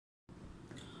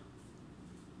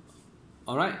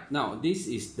Alright, now this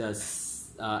is the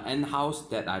ant house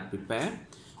that I prepare.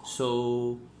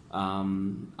 So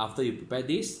after you prepare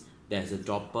this, there's a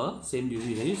dropper.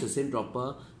 You can use the same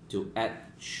dropper to add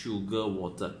sugar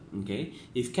water. Okay,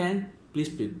 if can, please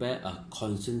prepare a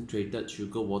concentrated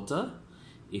sugar water.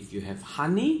 If you have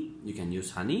honey, you can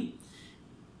use honey.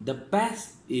 The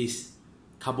best is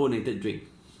carbonated drink.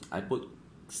 I put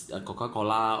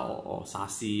Coca-Cola or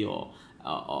Sasi or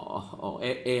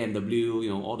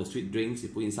A&W, all the sweet drinks you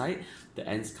put inside. The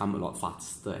ants come a lot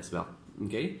faster as well.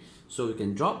 Okay, so you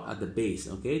can drop at the base.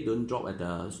 Okay, don't drop at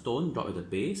the stone, drop at the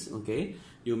base. Okay,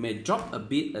 you may drop a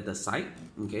bit at the side.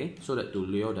 Okay, so that to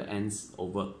lure the ants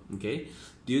over. Okay,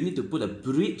 do you need to put a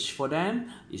bridge for them?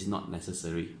 It's not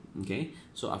necessary. Okay,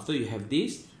 so after you have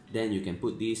this, then you can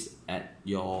put this at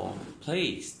your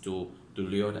place to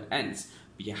lure the ants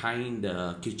behind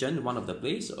the kitchen, one of the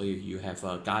place, or if you have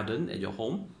a garden at your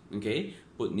home. Okay,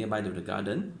 put nearby to the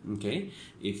garden. Okay,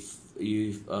 if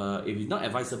it's not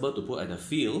advisable to put at the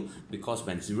field, because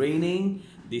when it's raining,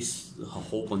 this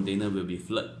whole container will be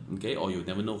flooded. Okay, or you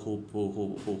never know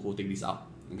who take this out.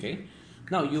 Okay,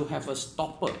 now you have a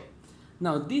stopper.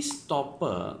 Now this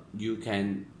stopper, you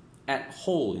can add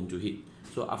hole into it.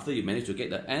 So after you manage to get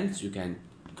the ants, you can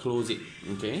close it.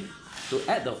 Okay, to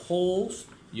add the holes,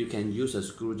 you can use a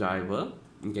screwdriver.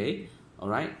 Okay, all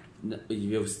right. If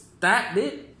you stab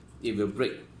it, it will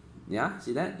break. Yeah,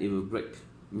 see that? It will break.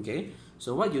 Okay,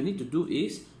 so what you need to do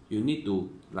is you need to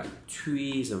like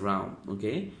twist around.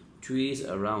 Okay, twist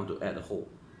around to add a hole.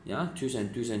 Yeah, twist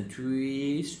and twist and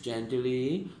twist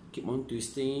gently. Keep on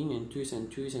twisting and twist and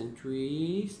twist and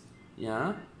twist.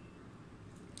 Yeah.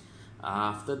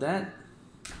 After that,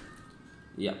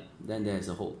 yeah, then there's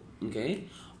a hole. Okay,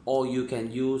 or you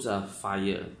can use a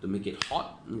fire to make it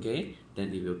hot. Okay,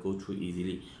 then it will go through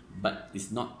easily, but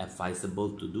it's not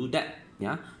advisable to do that.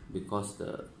 Yeah, because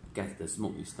the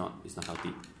smoke is not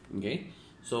healthy. Okay,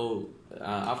 so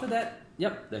after that,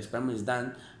 yep, the experiment is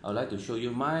done. I would like to show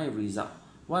you my result.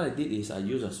 What I did is I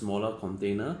used a smaller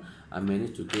container. I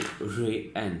managed to get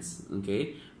red ants.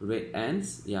 Okay, red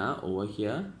ants. Yeah, over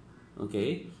here.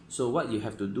 Okay, so what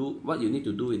you need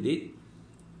to do with it,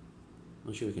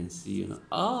 not sure you can see or not.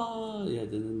 Oh, yeah,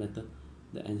 it doesn't matter.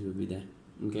 The ants will be there.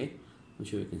 Okay, not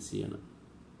sure you can see or not.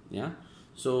 Yeah,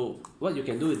 so what you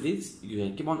can do with this, you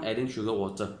can keep on adding sugar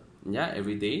water. Yeah,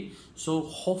 every day. So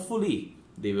hopefully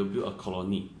they will build a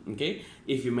colony. Okay,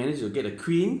 if you manage to get a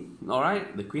queen, all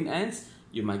right, the queen ants,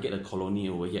 you might get a colony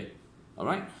over here. All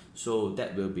right, so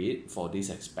that will be it for this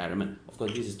experiment. Of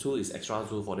course, this tool is extra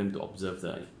tool for them to observe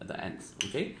the ants.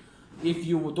 Okay, if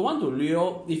you don't want to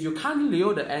lure, if you can't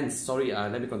lure the ants, sorry,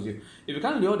 let me continue. If you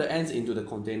can't lure the ants into the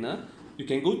container, you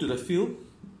can go to the field,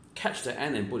 catch the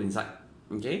ant and put inside.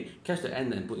 Okay, catch the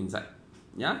ant and put inside.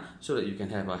 Yeah, so that you can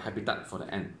have a habitat for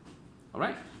the ant. All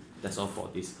right, that's all for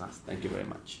this class. Thank you very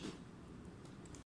much.